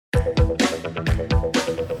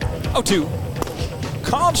0-2.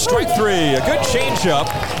 Called strike three. A good changeup.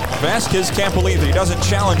 Vasquez can't believe that he doesn't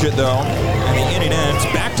challenge it, though. And the inning ends.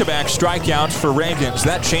 Back-to-back strikeouts for Reagans.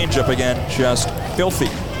 That changeup again, just filthy.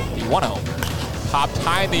 The 1-0. Popped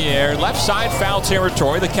high in the air. Left side foul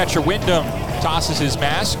territory. The catcher Wyndham tosses his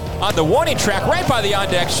mask. On the warning track, right by the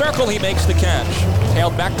on-deck circle, he makes the catch.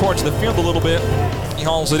 Tailed back towards the field a little bit. He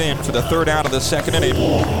hauls it in for the third out of the second inning.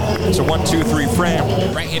 It's a 1-2-3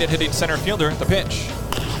 frame. Right-handed hitting center fielder. The pitch.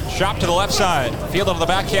 Chop to the left side. Fielded on the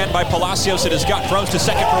backhand by Palacios at his gut. Throws to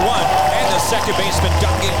second for one. And the second baseman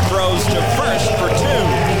Duncan throws to first for two.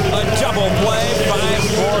 A double play,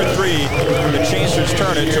 5-4-3. The Chasers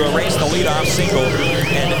turn it to erase the leadoff single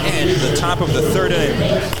and end the top of the third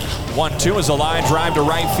inning. 1-2 is a line drive to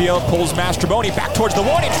right field. Pulls Mastroboni back towards the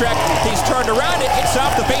warning track. He's turned around. It hits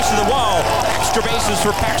off the base of the wall. Extra bases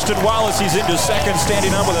for Paxton Wallace. He's into second,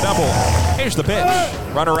 standing up with a double. Here's the pitch.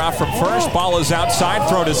 Runner out from first. Ball is outside.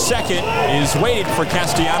 Throw to second. Is waiting for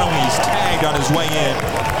Castellano. He's tagged on his way in.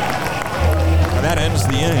 And that ends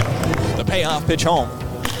the inning. The payoff pitch home.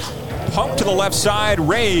 Pump to the left side.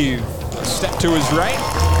 Rave. A step to his right.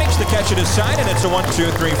 Makes the catch at his side, and it's a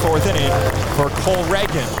 1-2-3 fourth inning for Cole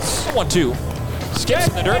Reagans. 1-2. Skips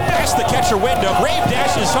in the dirt, past the catcher Wyndham. Rave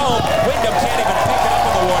dashes home. Wyndham can't even pick it up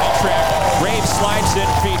on the warning track. Rave slides in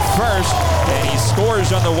feet first, and he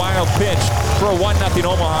scores on the wild pitch for a 1-0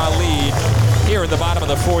 Omaha lead here in the bottom of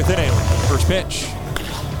the fourth inning. First pitch.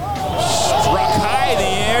 Struck high in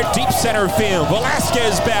the air, deep center field.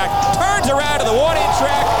 Velasquez back, turns around to the warning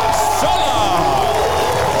track. So long.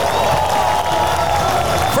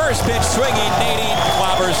 First pitch swinging, Nadine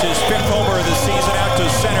clobbers his fifth homer of the season out to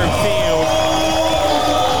center field.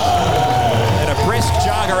 And a brisk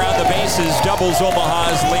jog around the bases doubles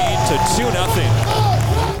Omaha's lead to 2-0.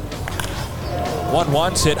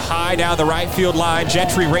 1-1's hit high down the right field line.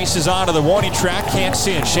 Gentry races onto the warning track, can't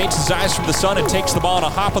see it. Shakes his eyes from the sun and takes the ball on a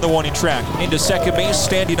hop of the warning track. Into second base,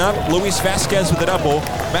 standing up, Luis Vasquez with a double.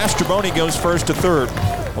 Mastroboni goes first to third.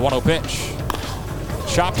 A 1-0 pitch.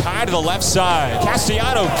 Chopped high to the left side.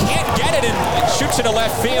 Castellano can't get it and shoots into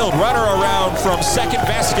left field. Runner around from second.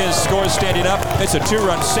 Vasquez scores standing up. It's a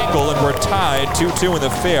two-run single, and we're tied 2-2 in the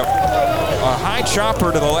fifth. A high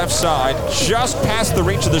chopper to the left side, just past the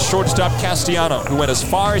reach of the shortstop Castellano, who went as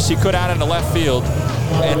far as he could out into left field.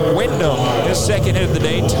 And Wyndham, his second hit of the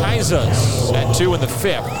day, ties us at 2 in the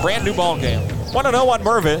fifth. Brand new ball game. 1-0 on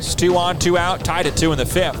Mervis. 2 on, 2 out, tied at 2 in the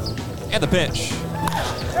fifth. And the pitch.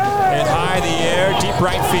 And high in the air, deep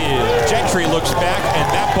right field. Gentry looks back, and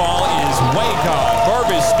that ball is way gone.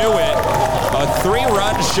 Mervis knew it. A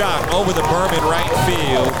 3-run shot over the berm in right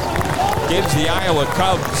field gives the Iowa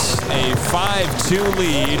Cubs a 5-2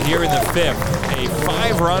 lead here in the fifth. A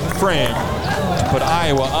 5-run frame to put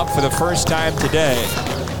Iowa up for the first time today.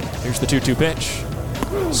 Here's the 2-2 pitch.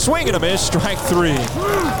 Swing and a miss, strike three.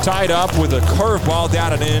 Tied up with a curveball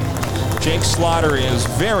down and in. Jake Slaughter is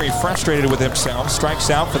very frustrated with himself. Strikes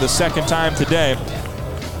out for the second time today.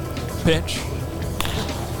 Pitch.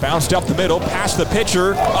 Bounced up the middle, past the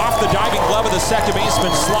pitcher, off the diving glove of the second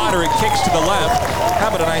baseman Slaughter. It kicks to the left. How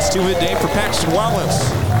about a nice 2-hit day for Paxton Wallace?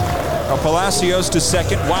 Now Palacios to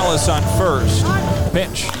second, Wallace on first.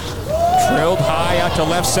 Pitch. Drilled high out to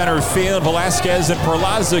left center field. Velasquez and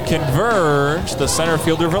Perlaza converge. The center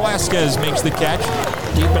fielder Velasquez makes the catch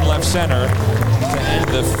deep in left center to end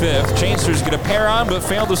the fifth. Chasers get a pair on but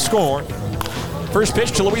fail to score. First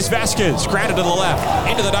pitch to Luis Vasquez, grounded to the left,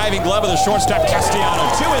 into the diving glove of the shortstop Castellano,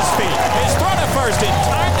 to his feet. His throw to first, in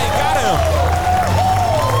time they got him.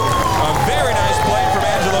 A very nice play from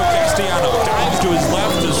Angelo Castellano. Dives to his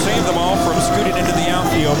left to save the ball from scooting into the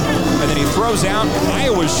outfield. And then he throws out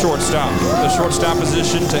Iowa's shortstop. The shortstop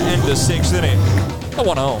position to end the sixth inning. The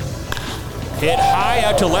 1-0. Hit high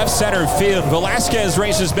out to left center field. Velasquez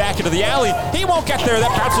races back into the alley. He won't get there.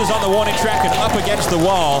 That bounces on the warning track and up against the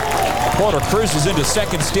wall. Porter cruises into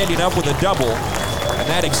second, standing up with a double. And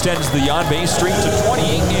that extends the on-base streak to 28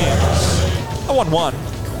 games. A 1-1.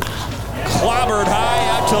 Clobbered high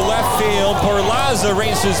out to left field. Perlaza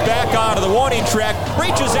races back onto the warning track,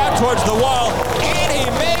 reaches out towards the wall, and he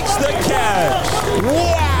makes the catch.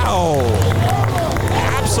 Wow!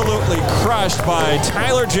 Absolutely crushed by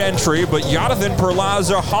Tyler Gentry, but Jonathan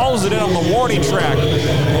Perlaza hauls it in on the warning track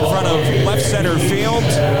in front of left center field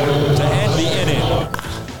to end the inning.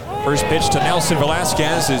 First pitch to Nelson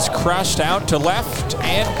Velasquez is crushed out to left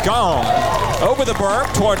and gone. Over the berm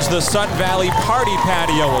towards the Sun Valley Party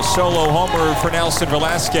Patio. A solo homer for Nelson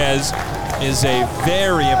Velasquez is a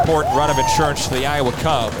very important run of insurance to the Iowa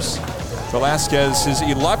Cubs. Velasquez, his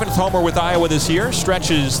 11th homer with Iowa this year,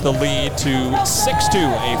 stretches the lead to 6-2,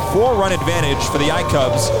 a 4-run advantage for the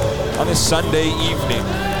iCubs on this Sunday evening.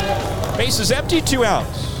 Bases empty, 2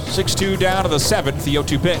 outs. 6-2 down to the 7th, the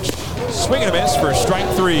 0-2 pitch. Swing and a miss for strike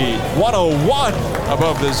 3. 101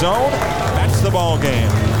 above the zone. That's the ball game.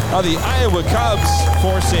 Now the Iowa Cubs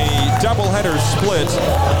force a doubleheader split.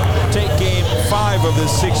 Take game 5 of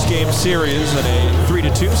this 6-game series in a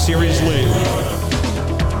 3-2 series lead.